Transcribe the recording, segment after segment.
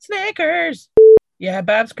Snickers. Yeah,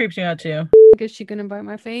 Babs creeps me out too. I guess she gonna bite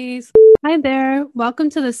my face. Hi there. Welcome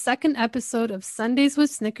to the second episode of Sundays with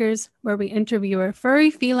Snickers, where we interview our furry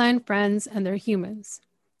feline friends and their humans.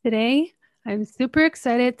 Today, I'm super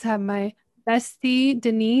excited to have my bestie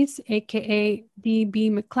Denise, aka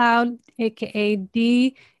DB McLeod, aka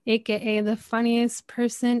D, aka the funniest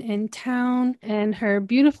person in town, and her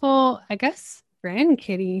beautiful, I guess,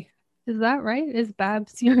 grandkitty. Is that right?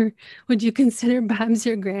 Would you consider Babs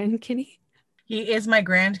your grandkitty? He is my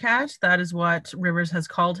grand cat. That is what Rivers has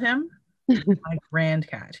called him. My grand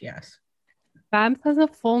cat, yes. Babs has a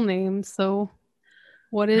full name, so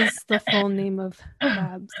what is the full name of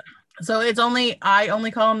Babs? So I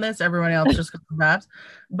only call him this. Everyone else just calls him Babs.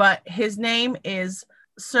 But his name is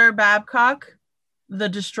Sir Babcock, the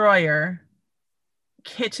Destroyer,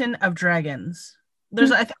 Kitten of Dragons.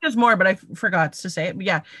 I think there's more, but I forgot to say it. But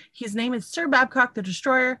yeah, his name is Sir Babcock, the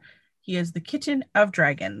Destroyer. He is the Kitten of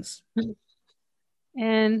Dragons.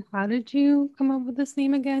 And how did you come up with this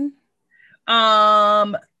name again?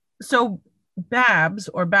 So Babs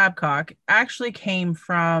or Babcock actually came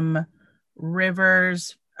from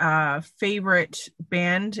Rivers' favorite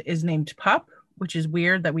band is named Pup, which is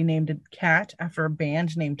weird that we named a cat after a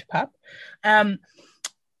band named Pup. But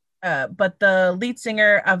the lead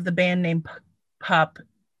singer of the band named Pup,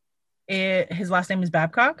 his last name is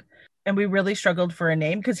Babcock, and we really struggled for a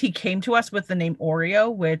name because he came to us with the name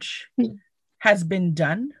Oreo, which has been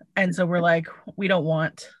done, and so we're like, we don't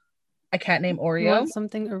want a cat named Oreo. You want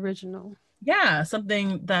something original. Yeah,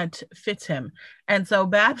 something that fits him. And so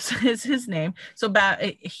Babs is his name. So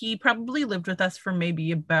he probably lived with us for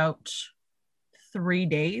maybe about 3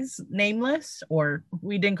 days, nameless, or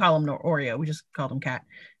we didn't call him Oreo, we just called him Cat.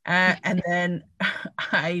 And then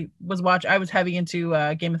I was heavy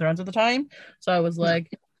into Game of Thrones at the time, so I was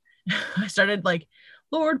like, I started like,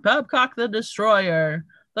 Lord Babcock the Destroyer,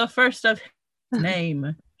 the first of his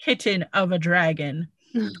name, Kitten of a Dragon.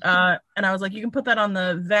 And I was like, you can put that on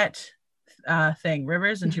the vet thing,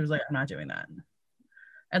 Rivers, and she was like, I'm not doing that.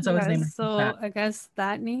 And so his name is so I guess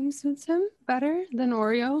that name suits him better than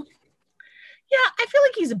Oreo. Yeah, I feel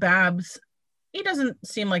like he's a Babs. He doesn't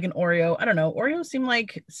seem like an Oreo. I don't know. Oreos seem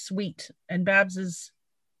like sweet, and Babs is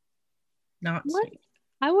not sweet.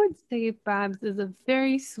 I would say Babs is a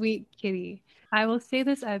very sweet kitty. I will say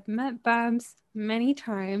this, I've met Babs many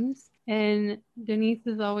times, and Denise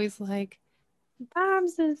is always like,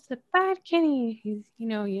 Babs is a bad kitty.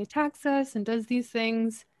 He attacks us and does these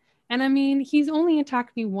things. And I mean, he's only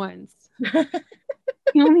attacked me once.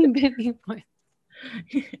 He only bit me once.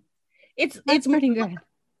 It's pretty good.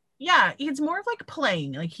 Yeah, it's more of like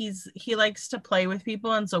playing. Like he likes to play with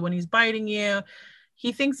people, and so when he's biting you,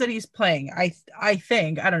 he thinks that he's playing. I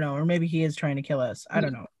think, I don't know, or maybe he is trying to kill us. I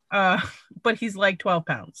don't know. But he's like 12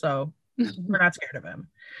 pounds, so we're not scared of him.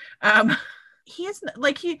 He is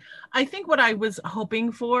like I think what I was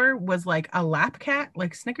hoping for was like a lap cat,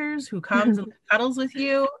 like Snickers, who comes and cuddles with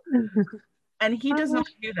you, and he does not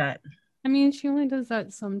do that. I mean, she only does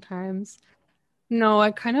that sometimes. No,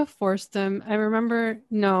 I kind of forced him. I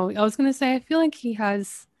was gonna say I feel like he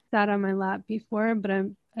has sat on my lap before, but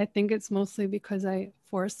I think it's mostly because I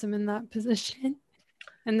forced him in that position,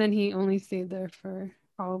 and then he only stayed there for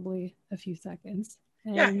probably a few seconds.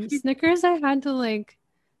 And yeah, Snickers, I had to like.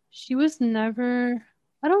 She was never,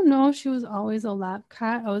 I don't know if she was always a lap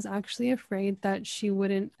cat. I was actually afraid that she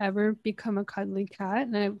wouldn't ever become a cuddly cat.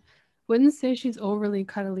 And I wouldn't say she's overly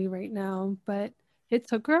cuddly right now, but it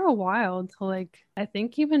took her a while to like, I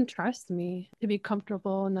think even trust me to be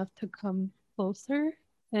comfortable enough to come closer.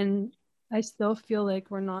 And I still feel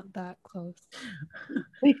like we're not that close.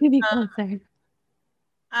 We could be closer.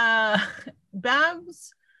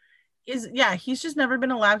 Babs he's just never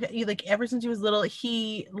been allowed, like ever since he was little.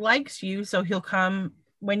 He likes you, so he'll come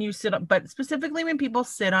when you sit up, but specifically when people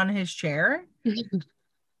sit on his chair,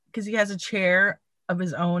 because he has a chair of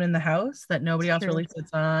his own in the house that nobody else really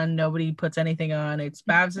sits on. Nobody puts anything on. It's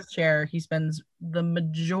Babs's chair. He spends the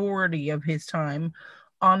majority of his time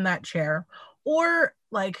on that chair. Or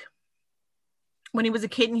like when he was a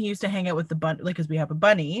kitten, he used to hang out with the bunny, like, because we have a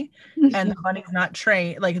bunny, and the bunny's not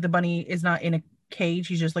trained, like the bunny is not in a cage.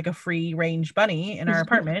 He's just like a free range bunny in our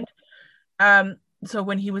apartment. So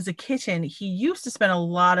when he was a kitten, he used to spend a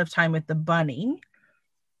lot of time with the bunny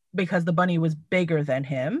because the bunny was bigger than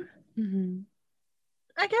him.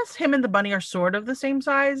 I guess him and the bunny are sort of the same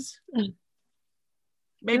size.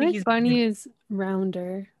 Maybe he's bunny is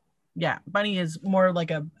rounder. Yeah, bunny is more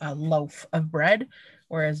like a loaf of bread,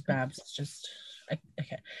 whereas Babs is just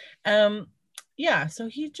okay. Yeah, so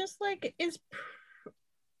he just like is,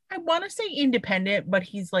 I want to say independent, but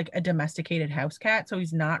he's like a domesticated house cat, so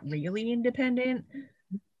he's not really independent.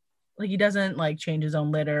 Like he doesn't like change his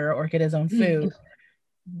own litter or get his own food,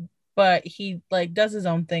 but he like does his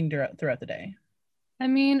own thing throughout the day. I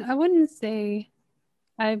mean, I wouldn't say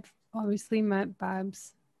I've obviously met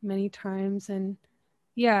Babs many times, and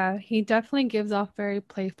yeah, he definitely gives off very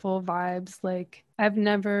playful vibes. Like, I've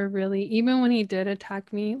never really, even when he did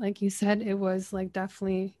attack me, like you said, it was like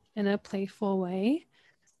definitely in a playful way.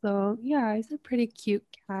 So, yeah, he's a pretty cute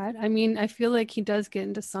cat. I mean, I feel like he does get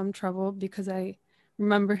into some trouble because I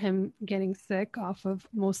remember him getting sick off of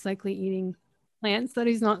most likely eating plants that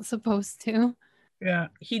he's not supposed to. Yeah,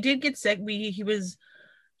 he did get sick. He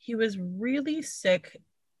was really sick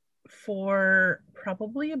for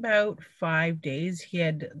probably about 5 days. He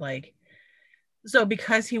had like so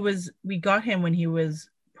because we got him when he was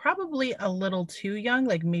probably a little too young,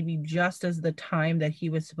 like maybe just as the time that he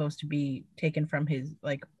was supposed to be taken from his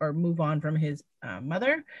like or move on from his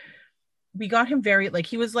mother. We got him very like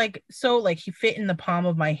he was like so like he fit in the palm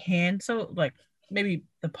of my hand, so like maybe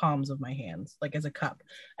the palms of my hands like as a cup.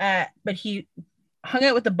 But he hung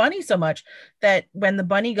out with the bunny so much that when the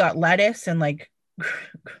bunny got lettuce and like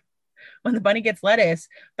when the bunny gets lettuce,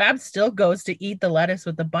 Babs still goes to eat the lettuce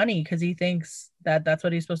with the bunny because he thinks that that's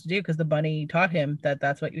what he's supposed to do because the bunny taught him that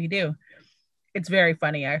that's what we do. It's very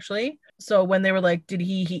funny actually. So when they were like, did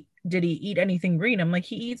he eat anything green? I'm like,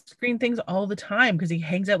 he eats green things all the time because he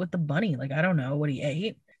hangs out with the bunny. Like I don't know what he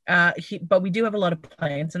ate. But we do have a lot of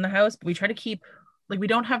plants in the house, but we try to keep like we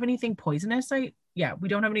don't have anything poisonous. We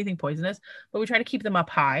don't have anything poisonous, but we try to keep them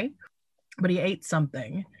up high. But he ate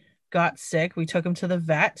something, got sick. We took him to the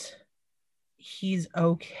vet. He's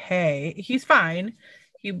okay. He's fine.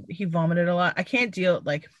 He vomited a lot. I can't deal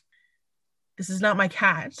like this is not my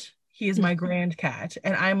cat. He is my grand cat,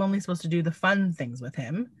 and I'm only supposed to do the fun things with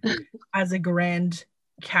him as a grand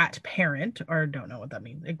cat parent, or don't know what that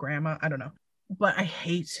means. A grandma, I don't know. But I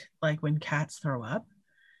hate like when cats throw up.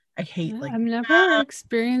 I hate like I've never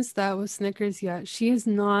experienced that with Snickers yet. She is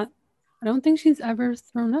not, I don't think she's ever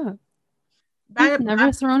thrown up. She's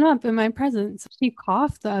never thrown up in my presence. She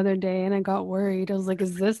coughed the other day and I got worried. I was like,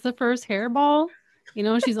 is this the first hairball? You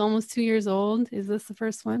know, she's almost 2 years old. Is this the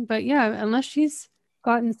first one? But yeah, unless she's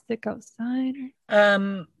gotten sick outside.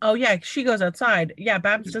 Oh yeah, she goes outside. Yeah,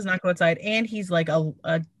 Babs does not go outside. And he's like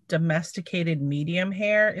a domesticated medium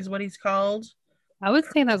hair is what he's called. I would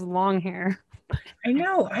say that's long hair. I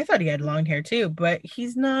know. I thought he had long hair too, but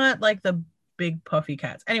he's not like the big puffy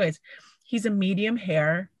cats. Anyways, he's a medium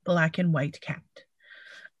hair black and white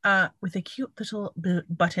cat with a cute little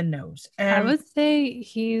button nose. I would say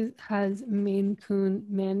he has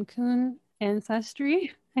Mancoon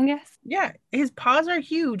ancestry, I guess. Yeah, his paws are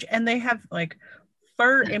huge and they have like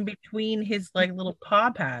fur in between his like little paw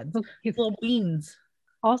pads, little beans.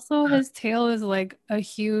 Also, his tail is like a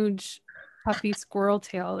huge puffy squirrel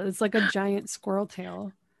tail. It's like a giant squirrel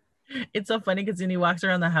tail. It's so funny because when he walks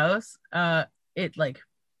around the house, it like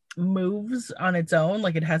moves on its own,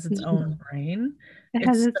 like it has its own brain. It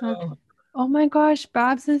has its own. Oh my gosh,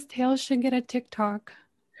 Babs's tail should get a TikTok.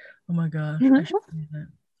 Oh my gosh,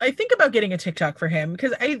 I think about getting a TikTok for him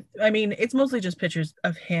because I mean it's mostly just pictures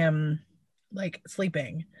of him like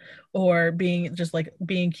sleeping or being just like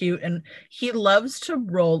being cute, and he loves to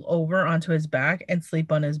roll over onto his back and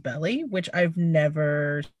sleep on his belly, which I've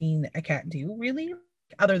never seen a cat do really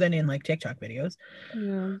other than in like TikTok videos.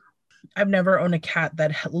 Yeah. I've never owned a cat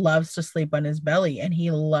that loves to sleep on his belly, and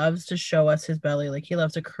he loves to show us his belly. Like he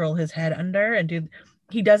loves to curl his head under and do.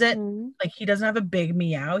 He does it like he doesn't have a big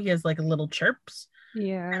meow. He has like little chirps.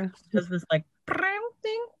 Yeah. He does this like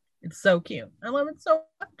thing. It's so cute. I love it so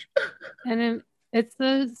much. And it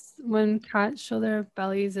says when cats show their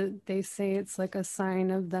bellies, they say it's like a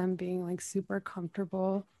sign of them being like super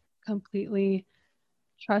comfortable, completely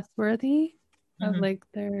trustworthy of like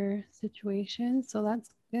their situation. So that's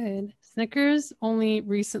good. Snickers only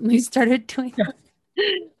recently started doing that.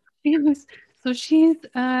 So she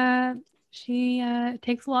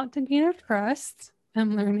takes a lot to gain her trust.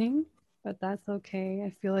 I'm learning, but that's okay.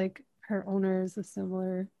 I feel like her owner is a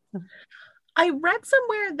similar. I read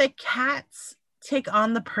somewhere that cats take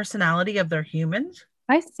on the personality of their humans.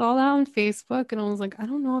 I saw that on Facebook and I was like, I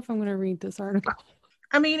don't know if I'm going to read this article.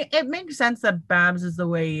 I mean, it makes sense that Babs is the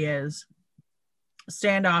way he is.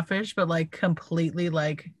 Standoffish, but like completely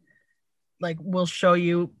like will show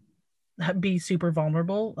you be super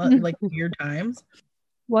vulnerable like weird times.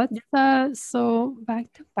 What's so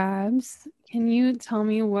back to Babs, can you tell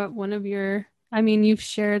me what one of your, I mean, you've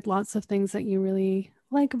shared lots of things that you really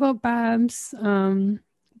like about Babs,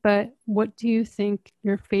 but what do you think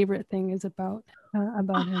your favorite thing is about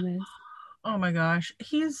him is? Oh my gosh,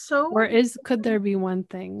 he's so or could there be one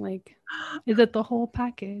thing, like is it the whole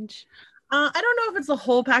package? I don't know if it's the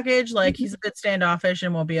whole package. Like he's a bit standoffish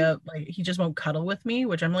and won't be he just won't cuddle with me,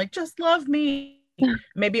 which I'm like, just love me.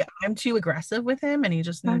 Maybe I'm too aggressive with him and he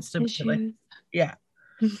just needs to be like, yeah.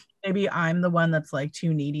 Maybe I'm the one that's like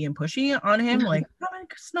too needy and pushy on him, like come and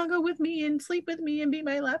snuggle with me and sleep with me and be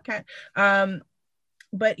my lap cat.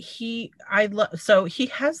 But so he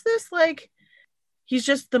has this like, he's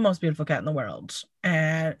just the most beautiful cat in the world.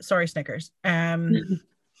 And sorry, Snickers. And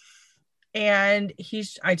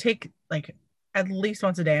I take like at least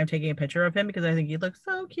once a day, I'm taking a picture of him because I think he looks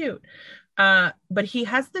so cute. But he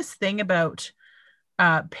has this thing about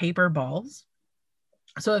paper balls.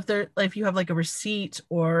 So if you have like a receipt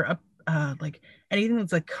or like anything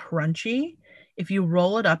that's like crunchy, if you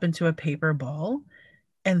roll it up into a paper ball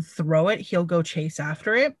and throw it, he'll go chase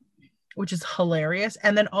after it, which is hilarious.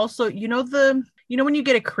 And then also, when you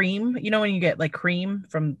get a cream, when you get like cream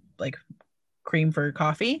from like cream for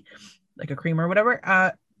coffee, like a cream or whatever,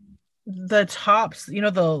 the tops,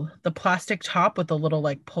 the plastic top with the little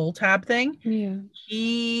like pull tab thing. Yeah.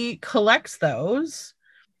 He collects those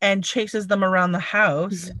and chases them around the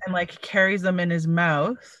house and like carries them in his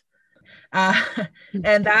mouth.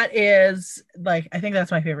 And that is like, I think that's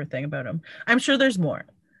my favorite thing about him. I'm sure there's more.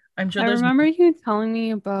 I remember you telling me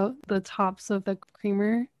about the tops of the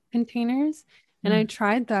creamer containers. And I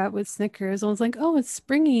tried that with Snickers. I was like, oh, it's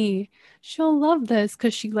springy. She'll love this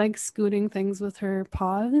because she likes scooting things with her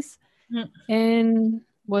paws and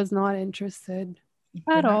was not interested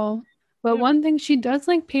at all. But one thing, she does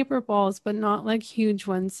like paper balls, but not like huge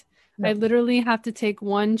ones. No. I literally have to take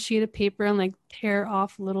one sheet of paper and like tear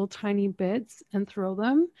off little tiny bits and throw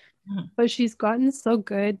them. But she's gotten so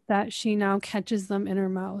good that she now catches them in her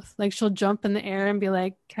mouth. Like she'll jump in the air and be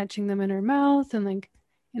like catching them in her mouth and like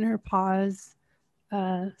in her paws.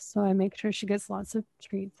 So I make sure she gets lots of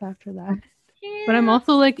treats after that. Yeah. But I'm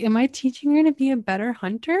also like, am I teaching her to be a better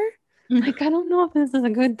hunter? Like, I don't know if this is a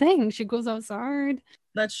good thing. She goes outside.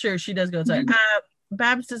 That's true. She does go outside.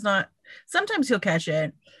 Babs does not. Sometimes he'll catch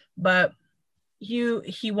it, but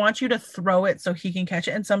he wants you to throw it so he can catch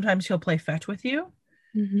it. And sometimes he'll play fetch with you.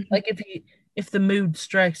 Like if the mood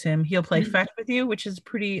strikes him, he'll play fetch with you, which is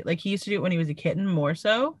pretty, like he used to do it when he was a kitten more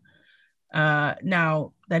so.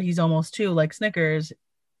 Now that he's almost 2, like Snickers,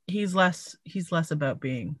 he's less about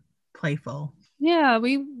being playful. Yeah,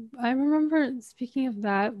 I remember, speaking of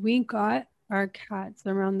that, we got our cats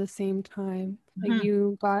around the same time. Like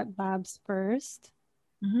you got Babs first.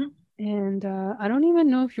 And I don't even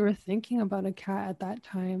know if you were thinking about a cat at that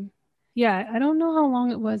time. Yeah, I don't know how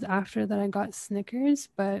long it was after that I got Snickers,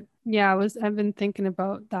 but yeah, I've been thinking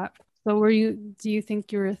about that. So do you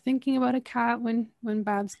think you were thinking about a cat when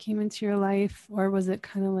Babs came into your life, or was it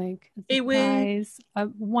kind of like a surprise, a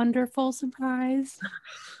wonderful surprise?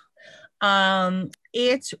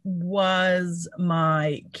 It was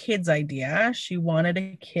my kid's idea. She wanted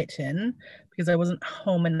a kitten because I wasn't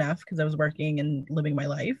home enough because I was working and living my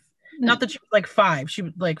life. Not that she was like 5. She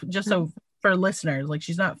was like, just so for listeners, like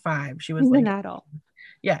she's not 5. She was like an adult.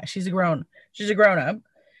 Yeah, she's a grown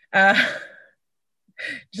up.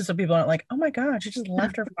 Just so people aren't like, oh my God, she just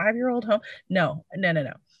left her 5-year-old home. No.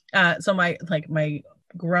 So my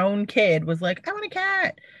grown kid was like, I want a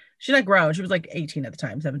cat. She's not grown. She was like 18 at the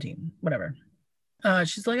time, 17, whatever.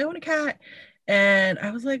 She's like, I want a cat. And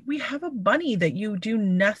I was like, we have a bunny that you do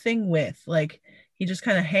nothing with. Like, he just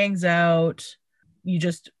kind of hangs out. You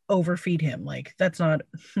just overfeed him. Like, that's not,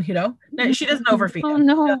 she doesn't overfeed him.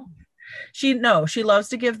 No. She loves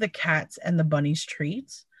to give the cats and the bunnies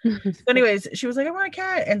treats. So anyways, she was like, I want a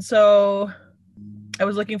cat. And so I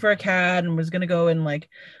was looking for a cat and was going to go and like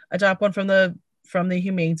adopt one from the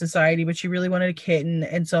Humane Society, but she really wanted a kitten.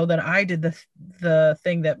 And so then I did the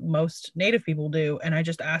thing that most Native people do. And I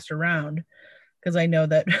just asked around because I know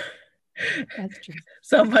that that's true.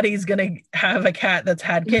 Somebody's going to have a cat that's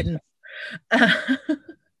had kittens.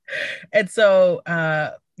 And so,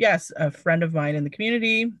 yes, a friend of mine in the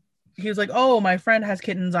community, he was like, oh, my friend has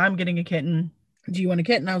kittens. I'm getting a kitten. Do you want a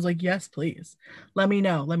kitten? I was like, yes, please. Let me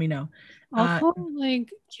know. Also, like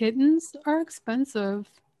kittens are expensive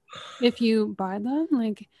if you buy them.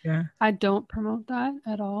 Like, yeah, I don't promote that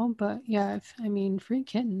at all, but yeah, free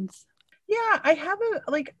kittens. Yeah, I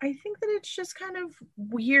think that it's just kind of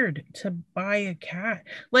weird to buy a cat.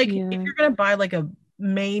 Like, if you're gonna buy like a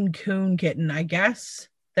Maine Coon kitten, I guess,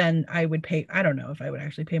 then I would pay. I don't know if I would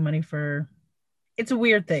actually pay money for. It's a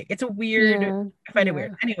weird thing. It's a weird. I find it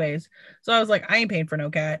weird. Anyways, so I was like, I ain't paying for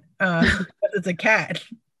no cat. But it's a cat,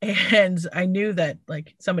 and I knew that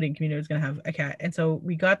like somebody in the community was gonna have a cat, and so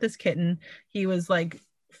we got this kitten. He was like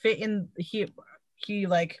fit in. He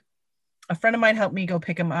like a friend of mine helped me go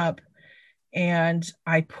pick him up, and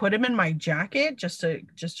I put him in my jacket just to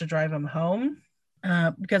drive him home,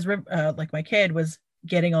 because like my kid was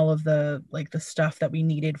getting all of the like the stuff that we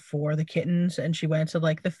needed for the kittens, and she went to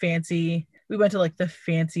like we went to like the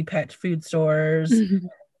fancy pet food stores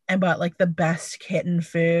and bought like the best kitten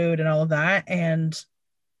food and all of that, and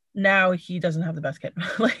now he doesn't have the best kitten.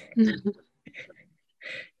 Like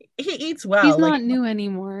he eats He's well, like not new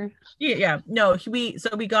anymore. yeah, no,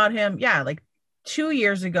 we got him, yeah, like 2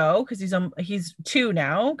 years ago, because he's two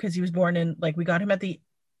now, because he was born in, like, we got him at the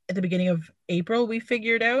beginning of April, we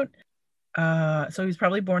figured out. So he was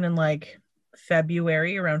probably born in like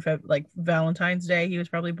February, around like Valentine's Day he was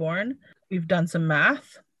probably born. We've done some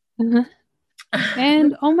math.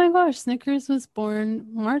 And oh my gosh, Snickers was born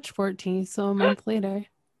March 14th, so a month later.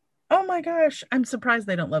 Oh my gosh, I'm surprised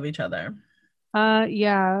they don't love each other.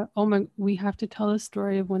 Yeah. Oh my, we have to tell the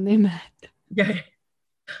story of when they met. Yeah.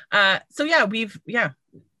 So yeah,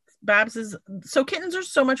 Babs is, so kittens are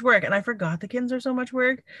so much work, and I forgot the kittens are so much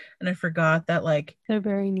work, and I forgot that, like, They're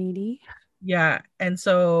very needy. yeah. And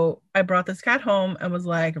so I brought this cat home and was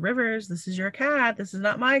like, Rivers, this is your cat. This is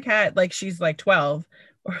not my cat. Like, she's like 12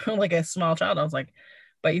 or like a small child. I was like,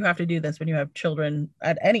 but you have to do this when you have children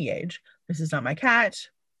at any age. This is not my cat.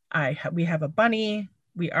 We have a bunny.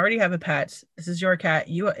 We already have a pet. This is your cat.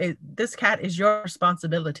 This cat is your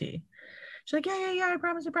responsibility. She's like, yeah, I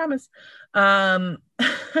promise, I promise.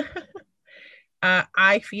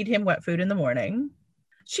 I feed him wet food in the morning.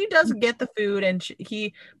 She does get the food, and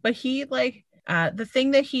but he like, the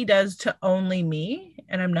thing that he does to only me,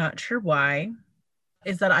 and I'm not sure why,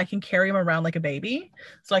 is that I can carry him around like a baby.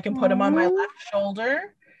 So I can put him on my left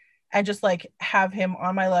shoulder and just like have him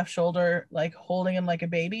on my left shoulder, like holding him like a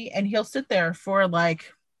baby, and he'll sit there for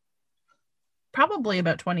like probably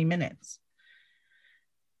about 20 minutes.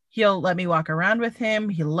 He'll let me walk around with him.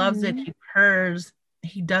 He loves it. He purrs.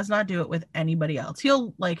 He does not do it with anybody else.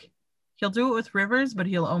 He'll do it with Rivers, but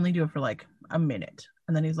he'll only do it for like a minute.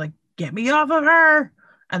 And then he's like, get me off of her.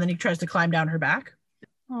 And then he tries to climb down her back.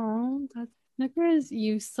 Oh, that's Snickers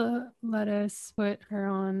used to let us put her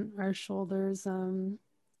on our shoulders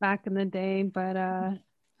back in the day, but I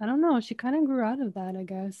don't know, she kind of grew out of that, I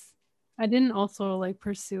guess. I didn't also like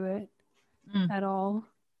pursue it at all.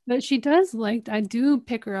 But she does like, I do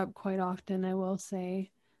pick her up quite often, I will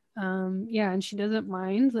say. Yeah, and she doesn't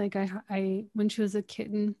mind. Like I when she was a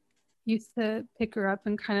kitten, used to pick her up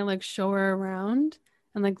and kind of like show her around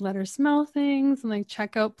and like let her smell things and like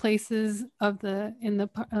check out places of the in the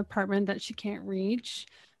apartment that she can't reach.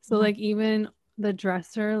 So like even the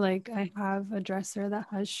dresser, like I have a dresser that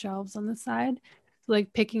has shelves on the side. So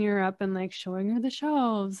like picking her up and like showing her the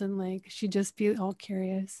shelves, and like she'd just be all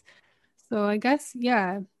curious. So I guess,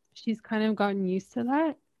 yeah, she's kind of gotten used to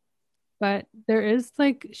that. But there is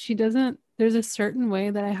like, there's a certain way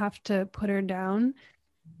that I have to put her down,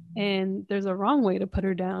 and there's a wrong way to put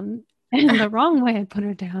her down. And the wrong way I put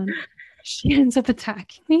her down, she ends up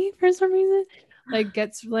attacking me for some reason. Like,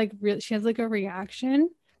 gets like, she has like a reaction.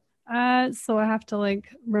 So I have to like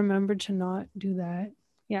remember to not do that.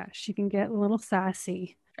 Yeah, she can get a little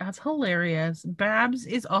sassy. That's hilarious. Babs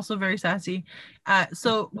is also very sassy.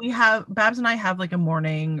 So Babs and I have like a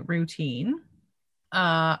morning routine.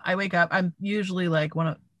 I wake up. I'm usually like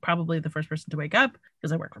probably the first person to wake up,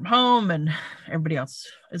 because I work from home and everybody else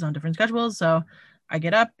is on different schedules. So I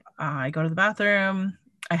get up, I go to the bathroom.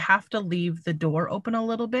 I have to leave the door open a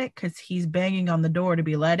little bit because he's banging on the door to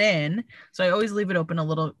be let in. So I always leave it open a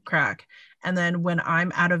little crack. And then when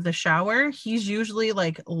I'm out of the shower, he's usually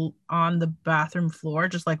like on the bathroom floor,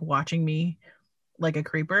 just like watching me like a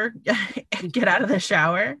creeper get out of the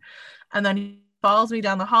shower. And then he follows me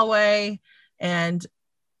down the hallway, and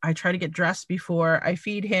I try to get dressed before I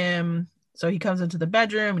feed him. So he comes into the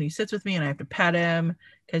bedroom and he sits with me, and I have to pet him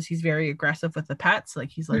because he's very aggressive with the pets. Like,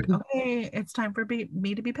 he's like, okay, it's time for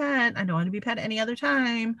me to be pet. I don't want to be pet any other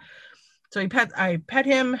time. So I pet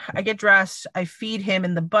him, I get dressed, I feed him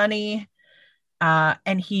in the bunny.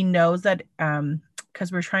 And he knows that,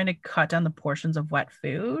 because we're trying to cut down the portions of wet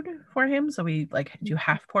food for him. So we like do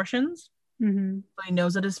half portions. Mm-hmm. So he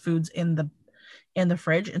knows that his food's in the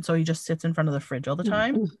fridge, and so he just sits in front of the fridge all the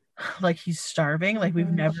time. Like he's starving. Like we've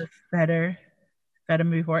never fed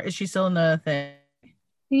him before. Is she still in the thing?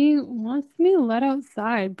 He wants to be let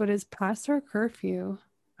outside, but it's past her curfew.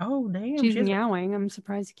 Oh damn, She's meowing. I'm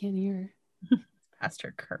surprised you can't hear her. Past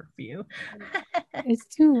her curfew. It's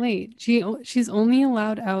too late. She's only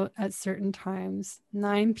allowed out at certain times.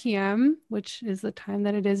 9 p.m., which is the time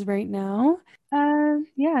that it is right now.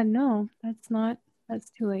 Yeah, no, that's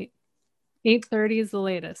too late. 8:30 is the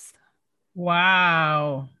latest.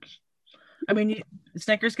 Wow. I mean,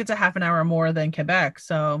 Snickers gets a half an hour more than Quebec,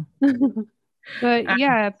 so But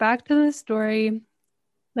yeah, back to the story.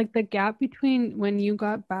 Like the gap between when you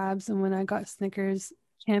got Babs and when I got Snickers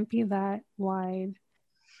can't be that wide.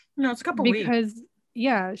 No, it's a couple weeks. Because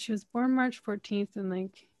yeah, she was born March 14th and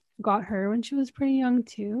like got her when she was pretty young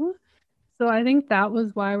too. So I think that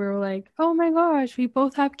was why we were like, oh my gosh, we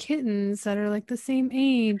both have kittens that are like the same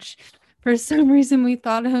age. For some reason, we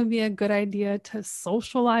thought it would be a good idea to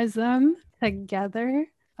socialize them together.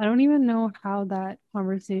 I don't even know how that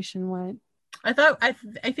conversation went. I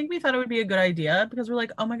think we thought it would be a good idea because we're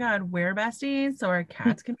like, oh my god, we're besties, so our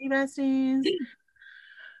cats can be besties.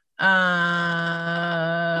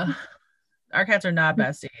 Our cats are not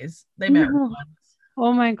besties. They met No. once.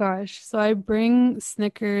 Oh my gosh. So I bring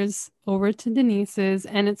Snickers over to Denise's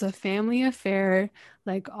and it's a family affair.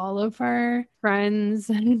 Like all of our friends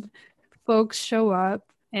and folks show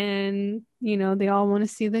up and, you know, they all want to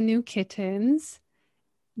see the new kittens.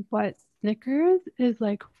 But Snickers is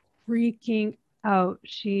like freaking out.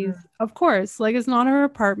 She's, of course, like it's not her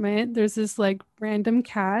apartment. There's this like random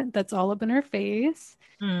cat that's all up in her face,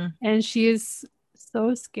 Mm. and she is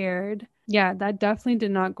so scared. Yeah, that definitely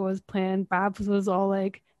did not go as planned. Babs was all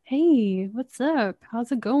like, "Hey, what's up?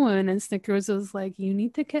 How's it going?" And Snickers was like, "You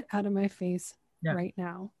need to get out of my face Yeah. right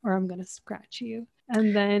now, or I'm gonna scratch you."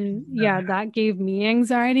 And then, No. yeah, that gave me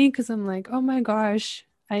anxiety because I'm like, oh my gosh,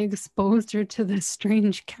 I exposed her to this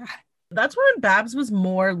strange cat. That's when Babs was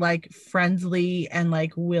more like friendly and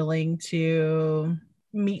like willing to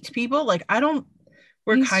meet people. Like I don't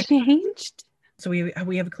we're He's kind changed. so we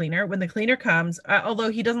have a cleaner. When the cleaner comes, although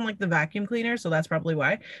he doesn't like the vacuum cleaner, so that's probably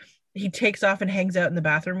why. He takes off and hangs out in the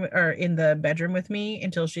bathroom or in the bedroom with me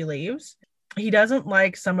until she leaves. He doesn't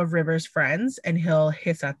like some of River's friends and he'll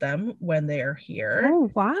hiss at them when they're here.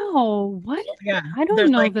 Oh, wow. What? Yeah. I don't There's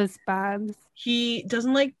know like this, Babs. he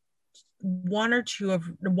doesn't like one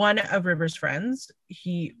of River's friends.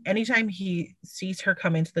 He anytime he sees her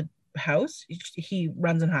come into the house, he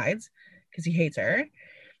runs and hides because he hates her.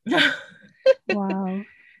 Wow.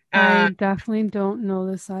 uh I definitely don't know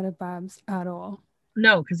this side of Babs at all.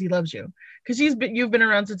 no, because he loves you. Because you've been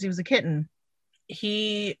around since he was a kitten.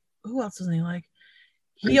 He who else doesn't he like?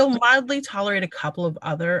 He'll mildly tolerate a couple of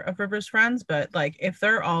other of River's friends, but like if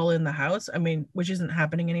they're all in the house, I mean, which isn't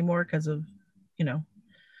happening anymore because of, you know,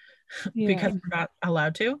 because Yeah. we're not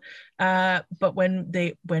allowed to. But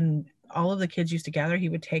when all of the kids used to gather, he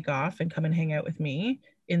would take off and come and hang out with me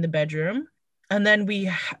in the bedroom. And then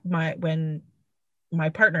when my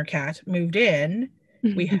partner cat moved in,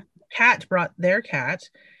 cat brought their cat,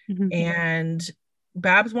 and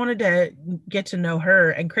Babs wanted to get to know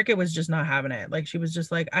her, and Cricket was just not having it. Like she was just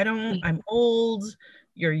like, I'm old,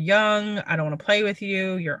 you're young, I don't want to play with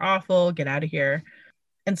you, you're awful, get out of here.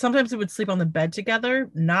 And sometimes we would sleep on the bed together,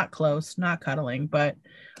 not close, not cuddling, but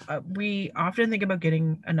we often think about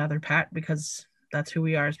getting another pet because that's who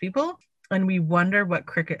we are as people. And we wonder what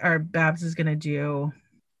Cricket or Babs is going to do.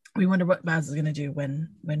 We wonder what Babs is going to do when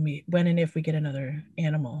and if we get another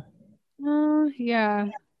animal. Yeah.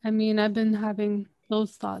 I mean, I've been having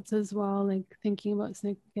those thoughts as well, like thinking about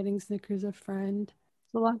getting Snickers a friend.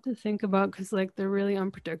 It's a lot to think about because like they're really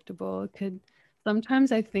unpredictable. It could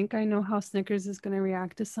sometimes I think I know how Snickers is going to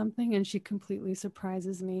react to something and she completely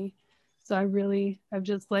surprises me. So I've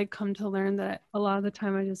just like come to learn that a lot of the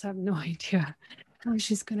time I just have no idea how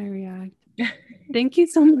she's going to react. Thank you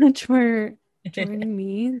so much for joining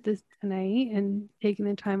me this tonight and taking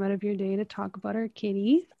the time out of your day to talk about our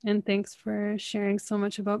kitty. And thanks for sharing so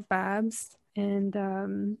much about Babs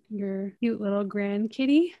and your cute little grand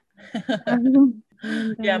kitty.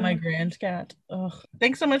 Yeah, my grand cat. Oh,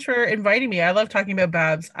 thanks so much for inviting me. I love talking about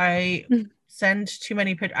Babs. I send too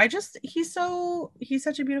many pictures. He's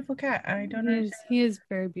such a beautiful cat. I don't know. He is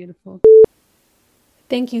very beautiful.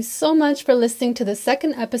 Thank you so much for listening to the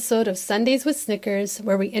second episode of Sundays with Snickers,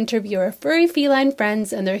 where we interview our furry feline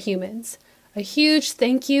friends and their humans. A huge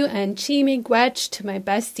thank you and chi miigwech to my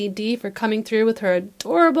bestie Dee for coming through with her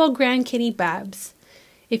adorable grand kitty Babs.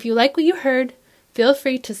 If you like what you heard, feel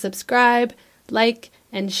free to subscribe, like,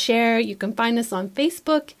 and share. You can find us on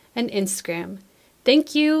Facebook and Instagram.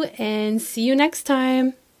 Thank you and see you next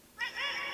time.